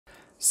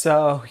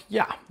So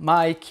yeah,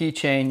 my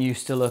keychain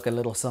used to look a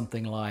little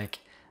something like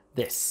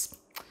this.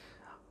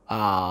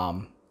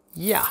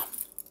 Yeah,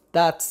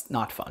 that's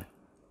not fun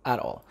at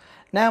all.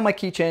 Now my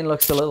keychain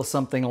looks a little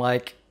something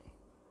like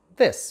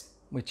this,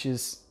 which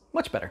is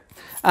much better.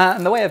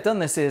 And the way I've done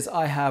this is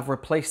I have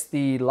replaced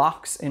the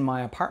locks in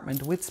my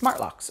apartment with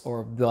smart locks,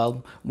 or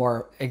well,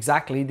 more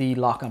exactly, the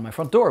lock on my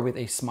front door with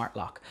a smart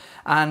lock.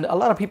 And a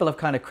lot of people have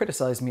kind of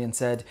criticized me and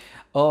said,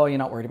 oh, you're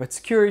not worried about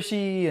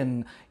security,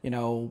 and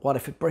what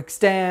if it breaks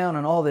down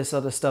and all this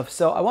other stuff.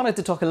 So I wanted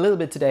to talk a little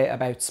bit today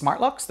about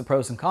smart locks, the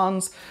pros and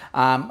cons,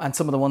 and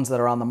some of the ones that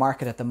are on the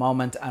market at the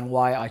moment and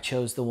why I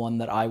chose the one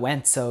that I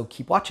went. So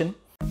keep watching.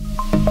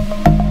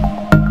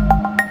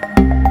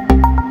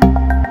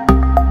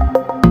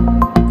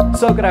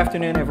 So good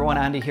afternoon everyone,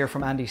 Andy here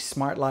from Andy's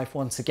Smart Life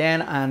once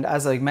again, and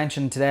as I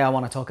mentioned today I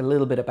want to talk a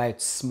little bit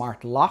about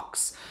smart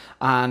locks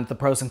and the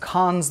pros and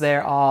cons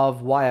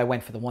thereof, why I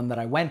went for the one that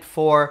I went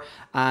for,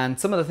 and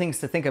some of the things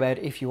to think about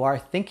if you are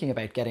thinking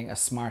about getting a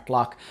smart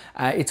lock.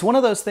 It's one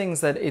of those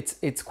things that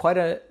it's quite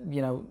a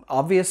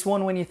obvious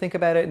one when you think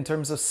about it in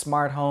terms of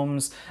smart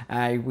homes.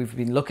 We've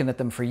been looking at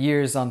them for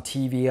years on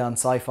TV, on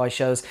sci-fi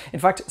shows. In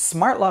fact,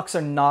 smart locks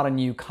are not a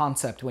new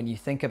concept when you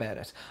think about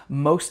it.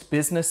 Most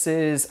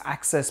businesses,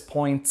 access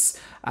points,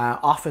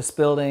 office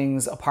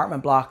buildings,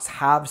 apartment blocks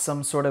have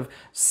some sort of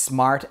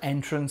smart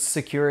entrance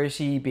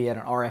security, be it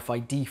an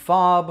RFID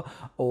fob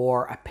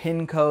or a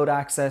PIN code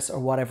access or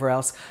whatever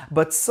else.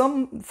 But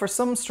for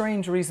some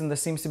strange reason, there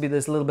seems to be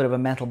this little bit of a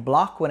mental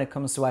block when it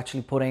comes to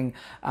actually putting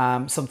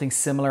something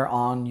similar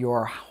on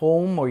your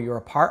home or your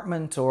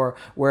apartment or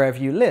wherever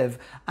you live.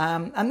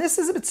 And this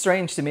is a bit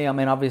strange to me. I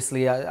mean,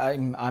 obviously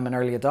I'm an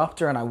early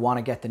adopter and I want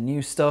to get the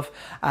new stuff,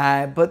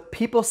 but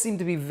people seem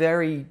to be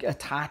very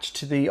attached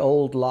to the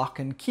old lock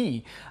and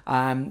key.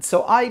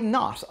 So I'm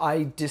not.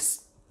 I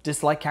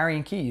dislike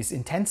carrying keys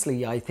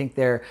intensely. I think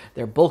they're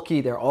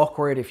bulky, they're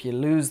awkward. If you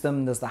lose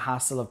them, there's the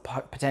hassle of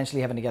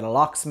potentially having to get a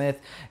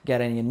locksmith,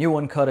 getting a new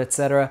one cut,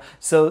 etc.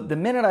 So the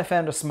minute I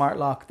found a smart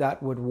lock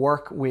that would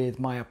work with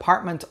my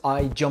apartment,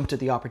 I jumped at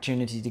the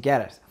opportunity to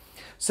get it.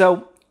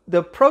 So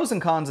the pros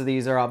and cons of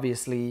these are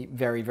obviously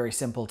very, very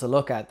simple to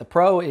look at. The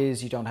pro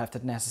is you don't have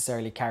to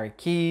necessarily carry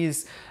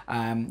keys.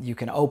 You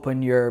can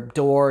open your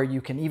door.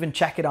 You can even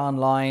check it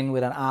online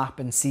with an app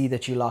and see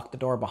that you locked the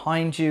door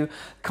behind you.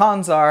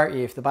 Cons are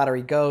if the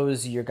battery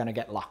goes, you're going to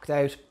get locked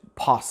out.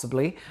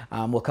 Possibly.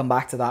 We'll come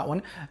back to that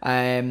one.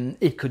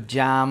 It could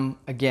jam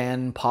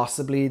again,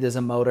 possibly. There's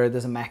a motor,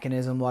 there's a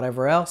mechanism,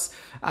 whatever else.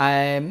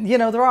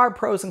 There are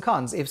pros and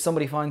cons. If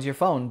somebody finds your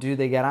phone, do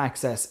they get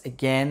access?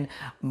 Again,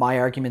 my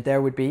argument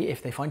there would be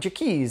if they find your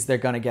keys, they're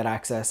going to get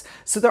access.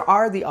 So there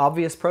are the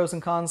obvious pros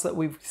and cons that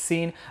we've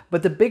seen,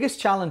 but the biggest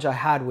challenge I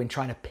had when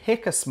trying to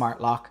pick a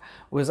smart lock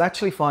was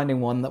actually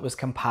finding one that was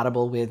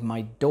compatible with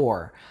my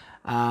door.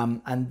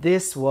 And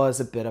this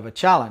was a bit of a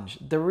challenge.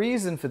 The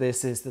reason for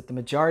this is that the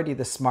majority of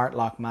the smart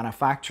lock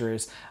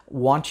manufacturers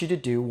want you to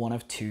do one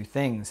of two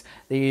things.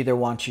 They either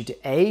want you to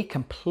A,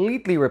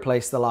 completely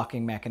replace the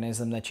locking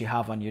mechanism that you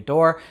have on your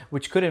door,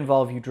 which could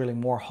involve you drilling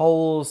more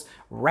holes,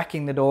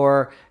 wrecking the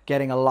door,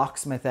 getting a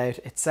locksmith out,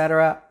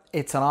 etc.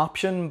 It's an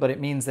option, but it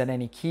means that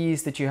any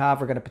keys that you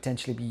have are going to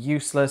potentially be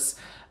useless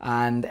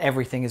and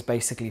everything is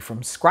basically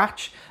from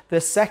scratch.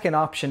 The second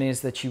option is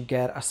that you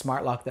get a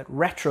smart lock that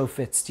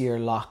retrofits to your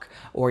lock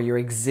or your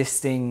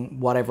existing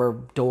whatever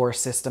door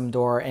system,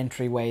 door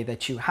entryway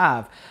that you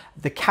have.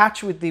 The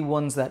catch with the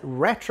ones that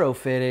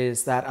retrofit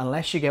is that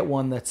unless you get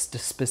one that's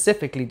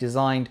specifically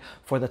designed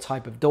for the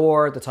type of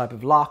door, the type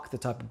of lock, the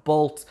type of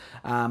bolt,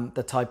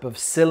 the type of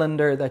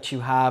cylinder that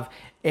you have,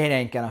 it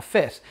ain't gonna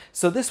fit.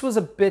 So this was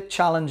a bit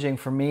challenging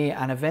for me,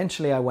 and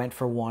eventually I went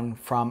for one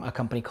from a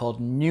company called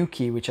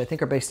Nuki, which I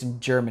think are based in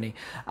Germany.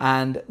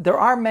 And there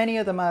are many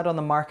of them out on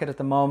the market at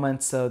the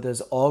moment. So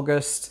there's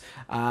August,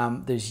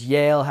 there's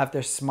Yale have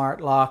their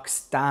smart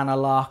locks,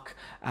 Danalock,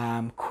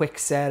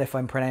 Quickset, if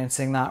I'm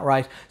pronouncing that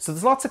right. So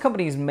there's lots of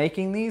companies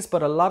making these,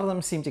 but a lot of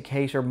them seem to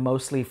cater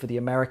mostly for the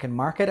American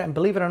market. And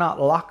believe it or not,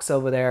 locks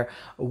over there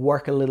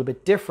work a little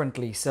bit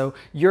differently. So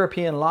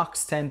European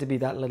locks tend to be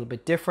that little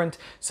bit different.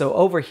 So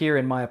over here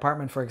in my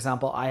apartment, for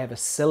example, I have a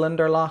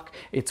cylinder lock.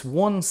 It's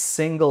one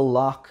single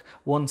lock,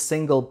 one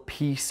single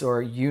piece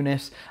or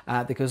unit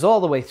that goes all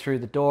the way through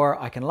the door.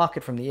 I can lock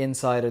it from the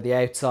inside or the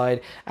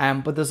outside,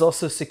 but there's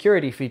also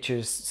security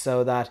features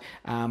so that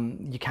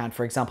you can,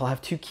 for example,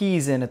 have two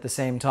keys in at the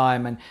same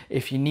time, and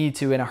if you need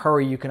to in a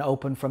hurry, you can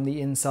open from the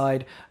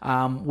inside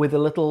with a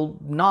little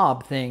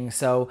knob thing,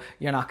 so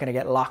you're not going to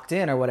get locked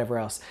in or whatever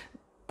else.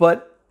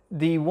 But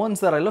the ones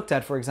that I looked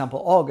at, for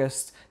example,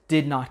 August,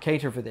 did not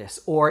cater for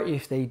this, or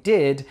if they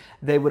did,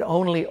 they would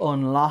only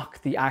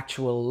unlock the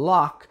actual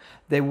lock.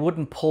 They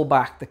wouldn't pull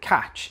back the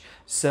catch.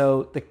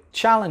 So the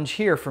challenge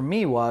here for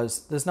me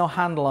was there's no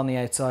handle on the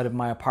outside of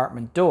my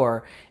apartment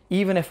door.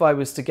 Even if I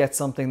was to get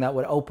something that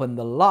would open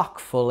the lock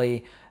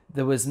fully,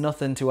 there was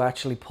nothing to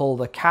actually pull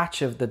the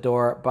catch of the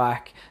door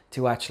back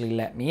to actually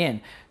let me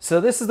in.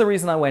 So this is the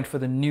reason I went for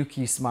the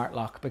Nuki Smart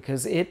Lock,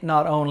 because it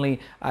not only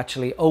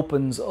actually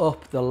opens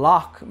up the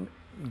lock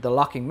the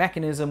locking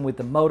mechanism with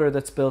the motor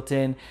that's built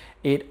in,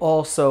 it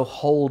also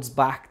holds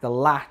back the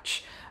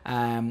latch.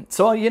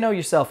 So you know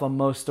yourself, on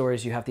most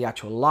doors you have the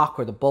actual lock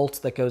or the bolt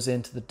that goes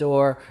into the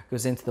door,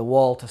 goes into the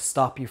wall to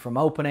stop you from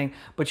opening,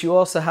 but you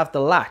also have the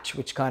latch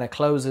which kind of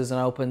closes and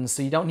opens,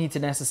 so you don't need to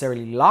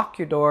necessarily lock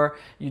your door,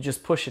 you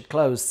just push it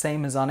closed,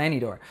 same as on any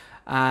door.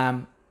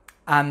 And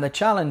the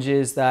challenge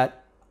is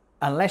that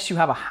unless you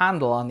have a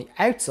handle on the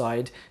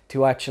outside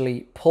to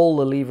actually pull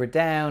the lever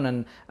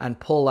down and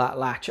pull that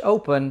latch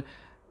open,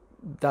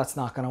 that's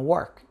not going to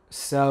work.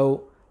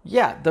 So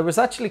yeah, there was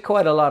actually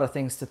quite a lot of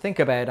things to think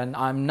about, and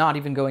I'm not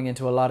even going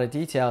into a lot of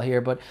detail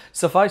here, but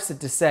suffice it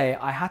to say,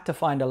 I had to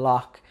find a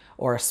lock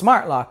or a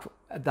smart lock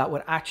that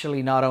would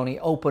actually not only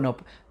open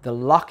up the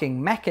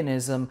locking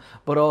mechanism,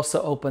 but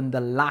also open the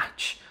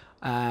latch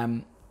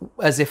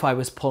as if I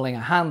was pulling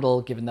a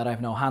handle, given that I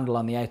have no handle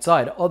on the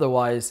outside.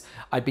 Otherwise,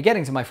 I'd be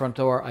getting to my front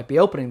door, I'd be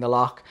opening the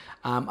lock,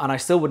 and I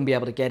still wouldn't be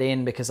able to get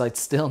in because I'd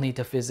still need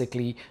to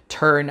physically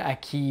turn a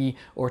key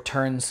or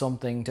turn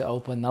something to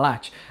open the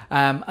latch.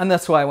 And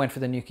that's why I went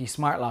for the Nuki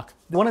Smart Lock.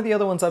 One of the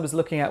other ones I was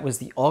looking at was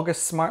the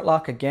August Smart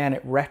Lock. Again,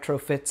 it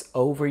retrofits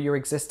over your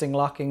existing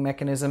locking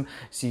mechanism,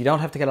 so you don't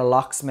have to get a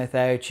locksmith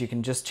out. You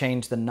can just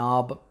change the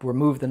knob,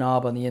 remove the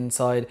knob on the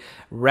inside,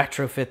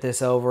 retrofit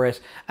this over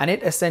it, and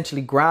it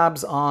essentially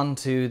grabs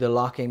onto the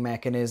locking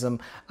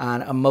mechanism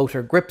and a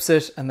motor grips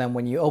it, and then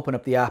when you open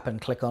up the app and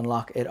click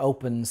unlock, it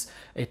opens,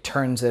 it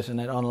turns it and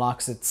it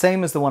unlocks it.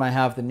 Same as the one I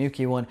have, the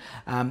Nuki one.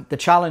 The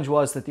challenge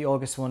was that the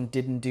August one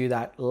didn't do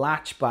that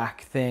latch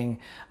back thing,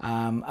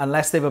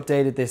 unless they've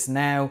updated this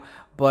now,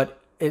 but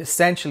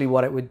essentially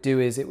what it would do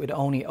is it would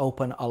only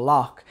open a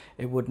lock.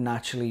 It wouldn't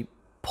actually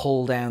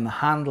pull down the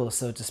handle,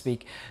 so to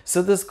speak.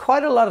 So there's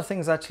quite a lot of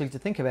things actually to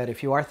think about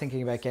if you are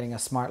thinking about getting a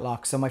smart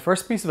lock. So my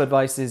first piece of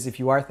advice is, if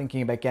you are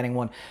thinking about getting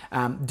one,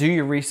 do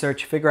your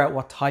research, figure out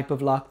what type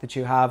of lock that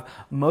you have.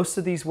 Most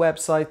of these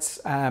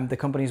websites, the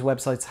company's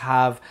websites,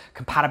 have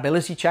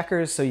compatibility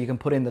checkers, so you can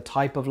put in the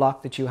type of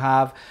lock that you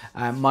have.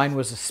 Mine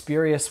was a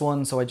spurious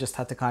one, so I just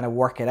had to kind of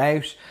work it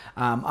out.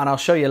 And I'll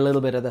show you a little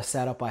bit of the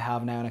setup I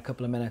have now in a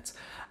couple of minutes.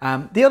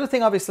 The other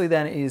thing obviously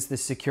then is the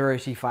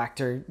security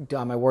factor.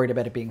 Am I worried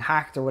about it being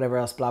hacked or whatever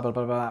else, blah, blah,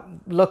 blah, blah.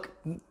 Look,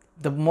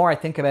 the more I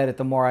think about it,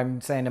 the more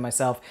I'm saying to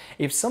myself,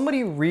 if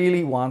somebody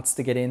really wants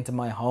to get into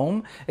my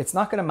home, it's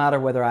not going to matter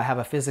whether I have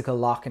a physical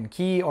lock and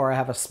key or I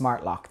have a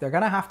smart lock. They're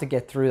going to have to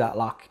get through that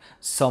lock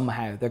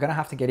somehow. They're going to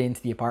have to get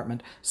into the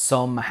apartment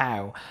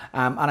somehow.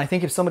 And I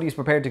think if somebody's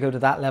prepared to go to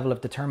that level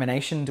of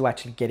determination to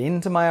actually get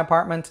into my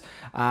apartment,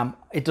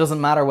 it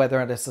doesn't matter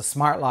whether it's a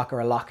smart lock or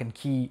a lock and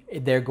key,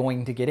 they're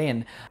going to get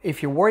in.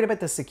 If you're worried about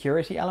the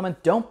security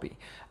element, don't be.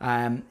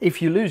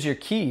 If you lose your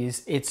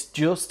keys, it's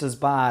just as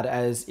bad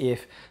as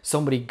if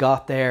somebody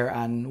got there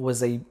and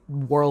was a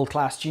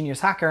world-class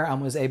genius hacker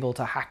and was able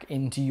to hack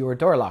into your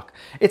door lock.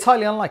 It's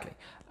highly unlikely,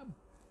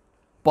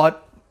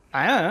 but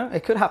I don't know,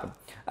 it could happen.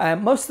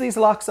 Most of these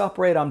locks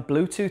operate on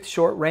Bluetooth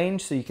short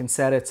range, so you can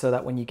set it so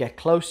that when you get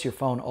close, your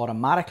phone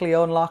automatically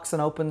unlocks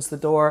and opens the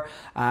door.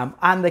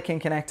 And they can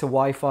connect to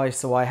Wi-Fi,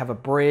 so I have a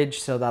bridge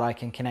so that I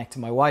can connect to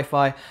my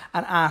Wi-Fi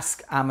and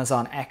ask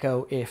Amazon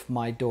Echo if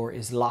my door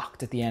is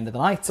locked at the end of the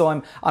night. So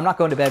I'm not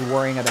going to bed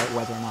worrying about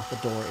whether or not the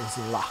door is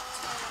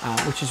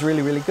locked, which is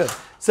really, really good.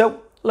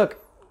 So look,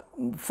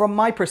 from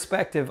my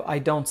perspective, I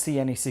don't see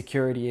any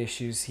security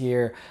issues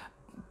here.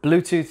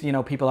 Bluetooth, you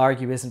know, people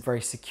argue isn't very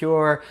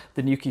secure.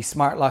 The Nuki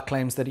Smart Lock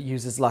claims that it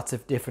uses lots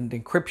of different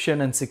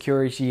encryption and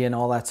security and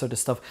all that sort of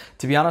stuff.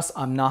 To be honest,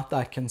 I'm not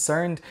that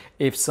concerned.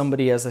 If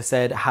somebody, as I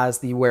said, has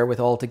the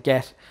wherewithal to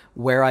get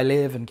where I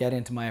live and get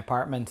into my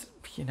apartment,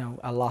 you know,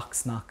 a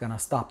lock's not going to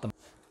stop them.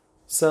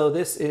 So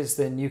this is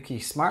the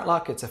Nuki Smart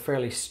Lock. It's a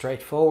fairly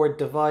straightforward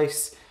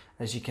device.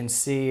 As you can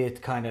see,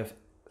 it kind of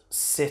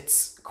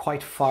sits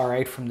quite far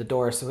out from the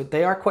door, so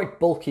they are quite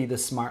bulky, the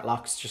smart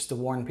locks, just to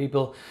warn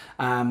people,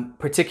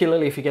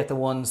 particularly if you get the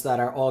ones that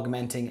are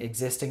augmenting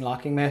existing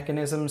locking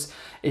mechanisms.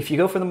 If you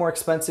go for the more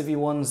expensive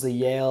ones, the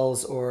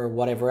Yales or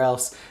whatever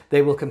else,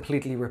 they will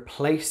completely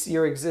replace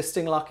your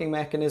existing locking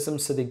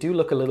mechanisms, so they do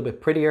look a little bit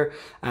prettier,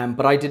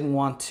 but I didn't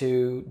want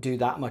to do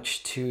that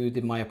much to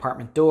my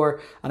apartment door,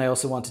 and I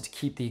also wanted to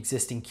keep the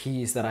existing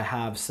keys that I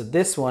have. So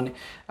this one,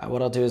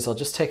 what I'll do is I'll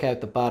just take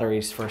out the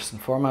batteries first and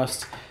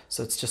foremost.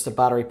 So it's just a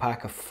battery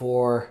pack of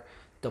 4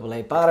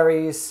 AA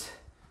batteries,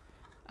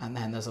 and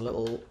then there's a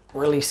little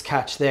release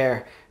catch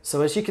there.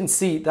 So as you can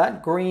see,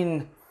 that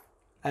green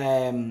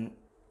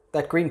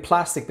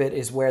plastic bit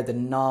is where the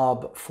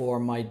knob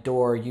for my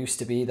door used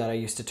to be, that I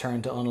used to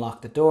turn to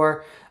unlock the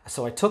door.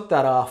 So I took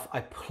that off. I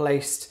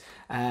placed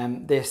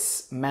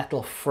this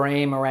metal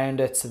frame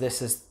around it. So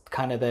this is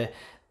kind of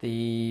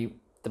the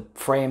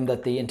frame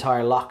that the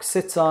entire lock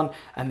sits on,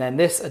 and then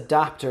this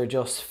adapter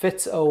just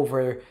fits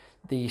over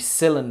the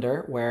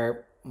cylinder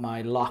where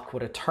my lock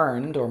would have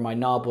turned, or my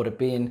knob would have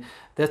been.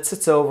 That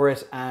sits over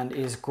it and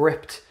is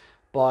gripped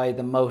by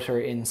the motor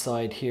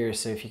inside here.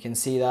 So if you can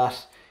see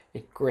that,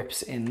 it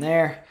grips in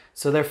there.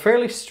 So they're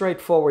fairly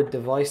straightforward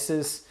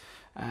devices.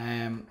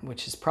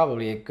 which is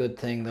probably a good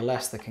thing. The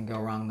less that can go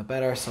wrong, the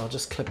better. So I'll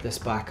just clip this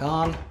back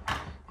on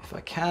if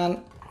I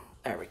can.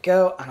 There we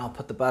go. And I'll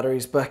put the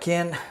batteries back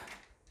in.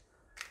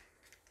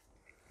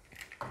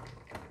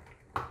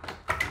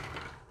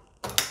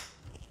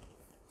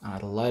 And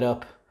it'll light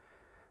up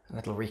and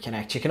it'll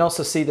reconnect. You can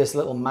also see this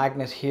little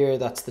magnet here.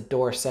 That's the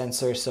door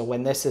sensor. So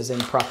when this is in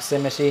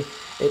proximity,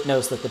 it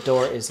knows that the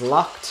door is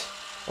locked,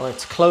 or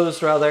it's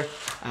closed rather.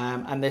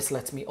 And this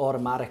lets me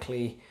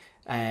automatically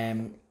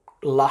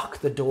lock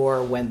the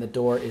door when the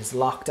door is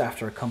locked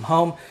after I come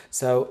home.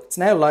 So it's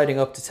now lighting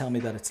up to tell me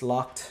that it's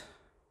locked.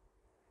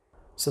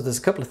 So there's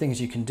a couple of things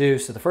you can do.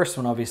 So the first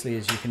one obviously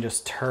is you can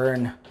just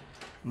turn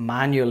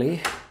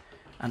manually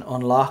and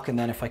unlock, and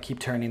then if I keep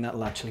turning,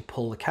 that'll actually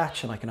pull the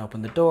catch and I can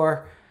open the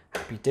door.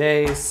 Happy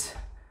days.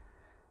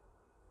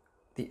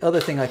 The other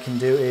thing I can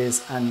do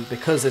is, and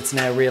because it's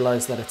now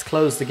realized that it's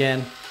closed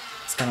again,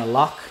 it's gonna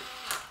lock.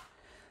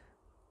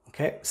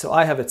 Okay, so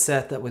I have it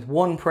set that with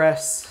one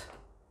press,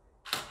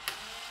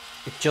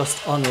 it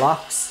just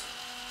unlocks.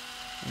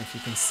 And if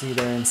you can see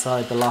there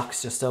inside, the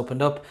lock's just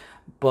opened up,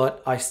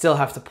 but I still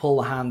have to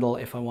pull the handle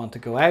if I want to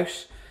go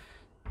out.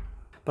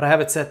 But I have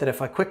it set that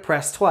if I quick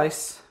press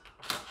twice,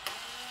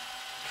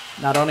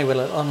 not only will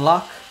it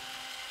unlock,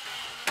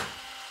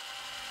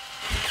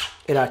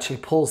 it actually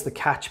pulls the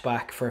catch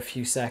back for a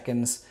few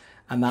seconds,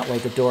 and that way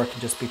the door can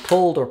just be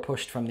pulled or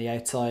pushed from the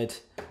outside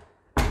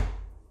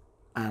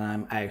and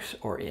I'm out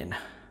or in.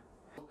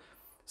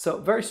 So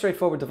very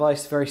straightforward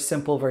device, very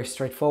simple, very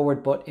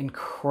straightforward, but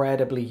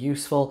incredibly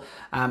useful.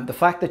 The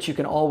fact that you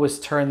can always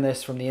turn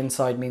this from the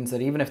inside means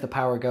that even if the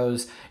power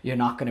goes, you're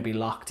not going to be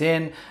locked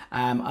in.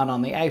 And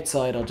on the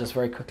outside, I'll just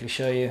very quickly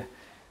show you.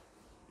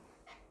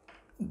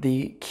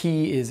 The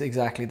key is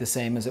exactly the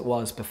same as it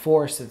was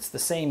before, so it's the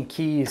same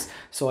keys.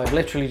 So I've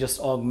literally just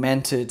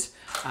augmented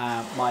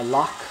my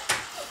lock.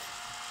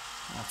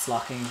 That's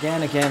locking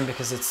again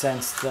because it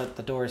sensed that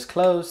the door is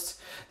closed.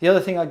 The other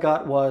thing I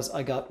got was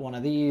I got one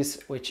of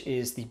these, which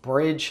is the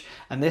bridge,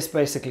 and this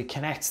basically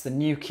connects the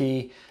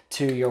Nuki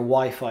to your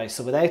Wi-Fi.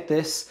 So without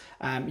this,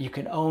 you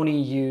can only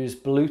use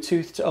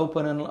Bluetooth to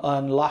open and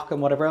unlock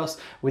and whatever else.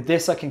 With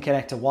this, I can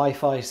connect to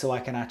Wi-Fi, so I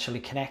can actually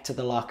connect to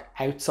the lock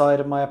outside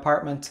of my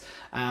apartment,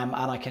 and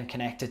I can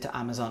connect it to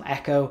Amazon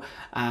Echo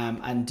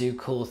and do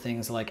cool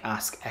things like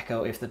ask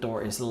Echo if the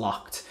door is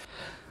locked.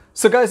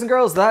 So guys and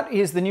girls, that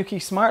is the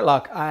Nuki Smart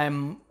Lock.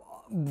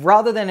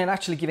 Rather than it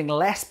actually giving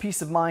less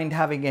peace of mind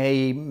having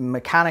a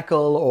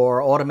mechanical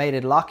or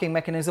automated locking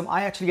mechanism,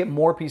 I actually get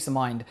more peace of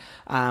mind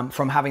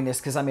from having this,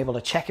 because I'm able to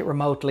check it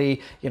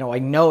remotely. You know, I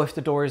know if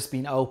the door has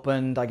been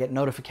opened, I get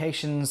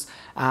notifications,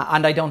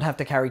 and I don't have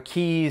to carry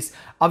keys.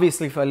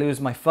 Obviously, if I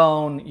lose my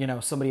phone, you know,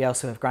 somebody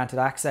else who have granted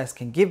access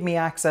can give me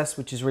access,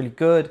 which is really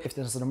good if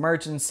there's an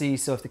emergency.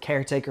 So if the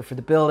caretaker for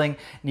the building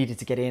needed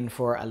to get in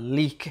for a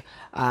leak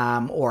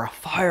or a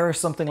fire or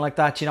something like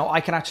that, you know,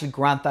 I can actually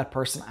grant that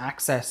person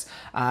access.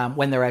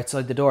 When they're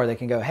outside the door, they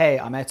can go, hey,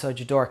 I'm outside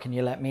your door, can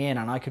you let me in?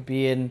 And I could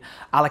be in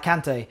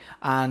Alicante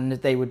and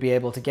they would be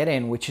able to get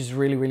in, which is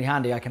really, really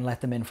handy. I can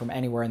let them in from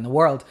anywhere in the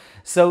world.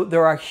 So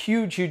there are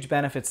huge, huge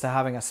benefits to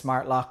having a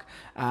smart lock.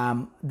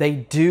 They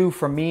do,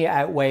 for me,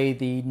 outweigh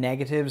the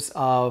negatives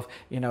of,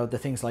 you know, the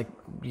things like,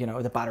 you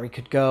know, the battery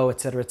could go,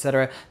 etc.,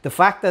 etc. The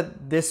fact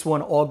that this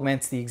one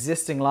augments the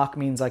existing lock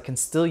means I can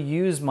still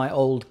use my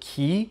old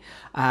key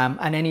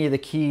and any of the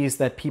keys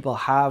that people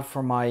have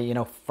for my, you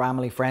know,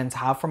 family, friends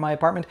have for my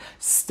apartment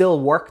still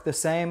work the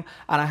same.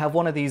 And I have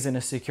one of these in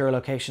a secure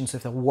location, so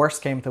if the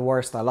worst came to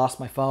worst, I lost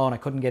my phone, I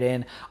couldn't get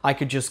in, I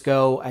could just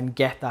go and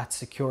get that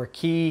secure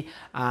key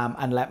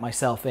and let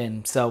myself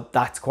in. So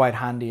that's quite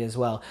handy as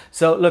well.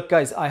 So look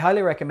guys, I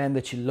highly recommend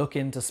that you look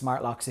into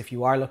smart locks if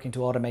you are looking to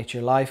automate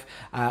your life,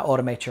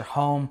 automate your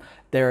home.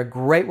 They're a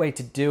great way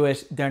to do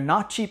it. They're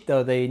not cheap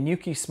though. The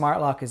Nuki Smart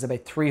Lock is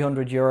about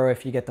 €300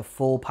 if you get the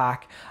full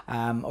pack,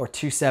 or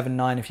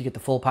 $279 if you get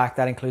the full pack.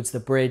 That includes the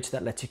bridge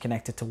that lets you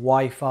connect it to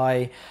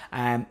Wi-Fi.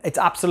 It's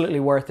absolutely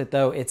worth it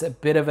though. It's a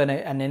bit of an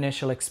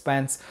initial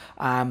expense.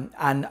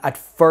 And at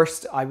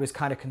first I was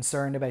kind of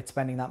concerned about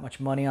spending that much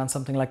money on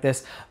something like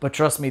this, but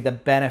trust me, the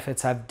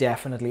benefits have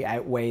definitely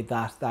outweighed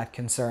that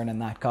concern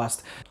and that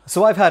cost.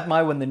 So I've had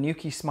my one, the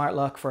Nuki Smart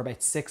Lock, for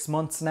about 6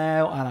 months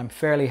now, and I'm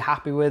fairly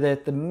happy with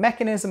it. The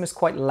mechanism is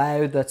quite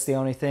loud, that's the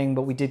only thing,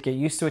 but we did get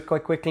used to it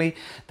quite quickly.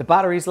 The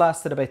batteries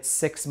lasted about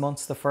 6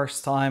 months the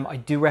first time. I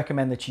do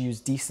recommend that you use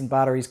decent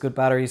batteries, good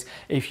batteries.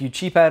 If you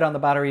cheap out on the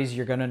batteries,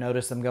 you're going to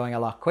notice them going a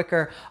lot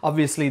quicker.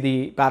 Obviously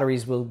the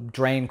batteries will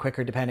drain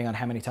quicker depending on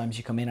how many times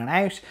you come in and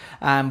out,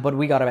 but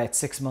we got about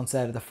 6 months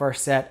out of the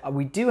first set.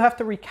 We do have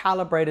to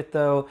recalibrate it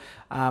though,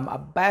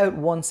 about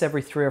once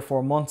every 3 or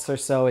 4 months or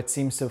so. It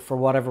seems to, for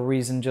whatever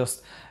reason,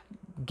 just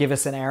give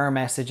us an error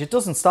message. It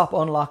doesn't stop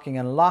unlocking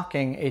and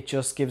locking, it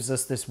just gives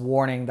us this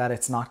warning that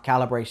it's not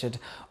calibrated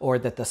or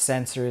that the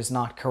sensor is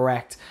not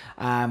correct.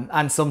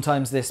 And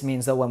sometimes this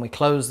means that when we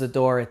close the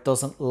door, it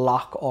doesn't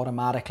lock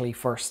automatically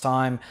first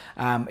time.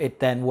 It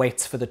then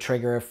waits for the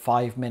trigger of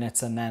 5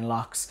 minutes and then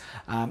locks.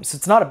 So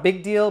it's not a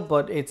big deal,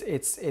 but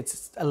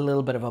it's a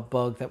little bit of a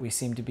bug that we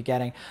seem to be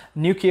getting.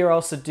 Nuki are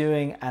also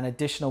doing an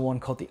additional one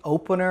called the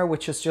opener,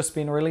 which has just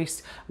been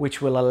released,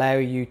 which will allow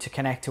you to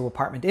connect to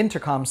apartment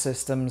intercom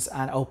systems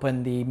and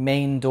open the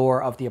main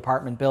door of the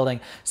apartment building.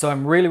 So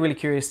I'm really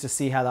curious to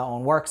see how that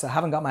one works. I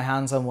haven't got my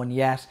hands on one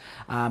yet.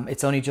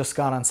 It's only just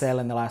gone on sale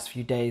in the last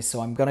few days,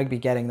 so I'm going to be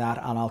getting that,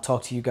 and I'll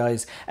talk to you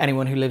guys.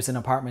 Anyone who lives in an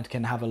apartment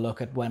can have a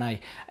look at when I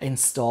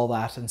install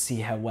that and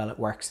see how well it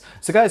works.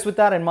 So guys, with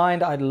that in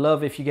mind, I'd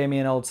love if you gave me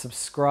an old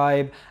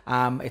subscribe.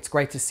 It's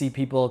great to see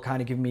people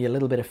kind of give me a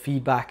little bit of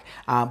feedback,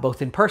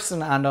 both in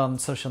person and on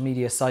social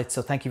media sites.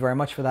 So thank you very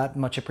much for that,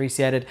 much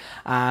appreciated.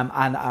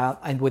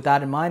 And with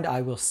that in mind,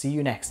 I will see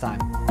you next time.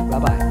 Bye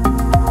bye.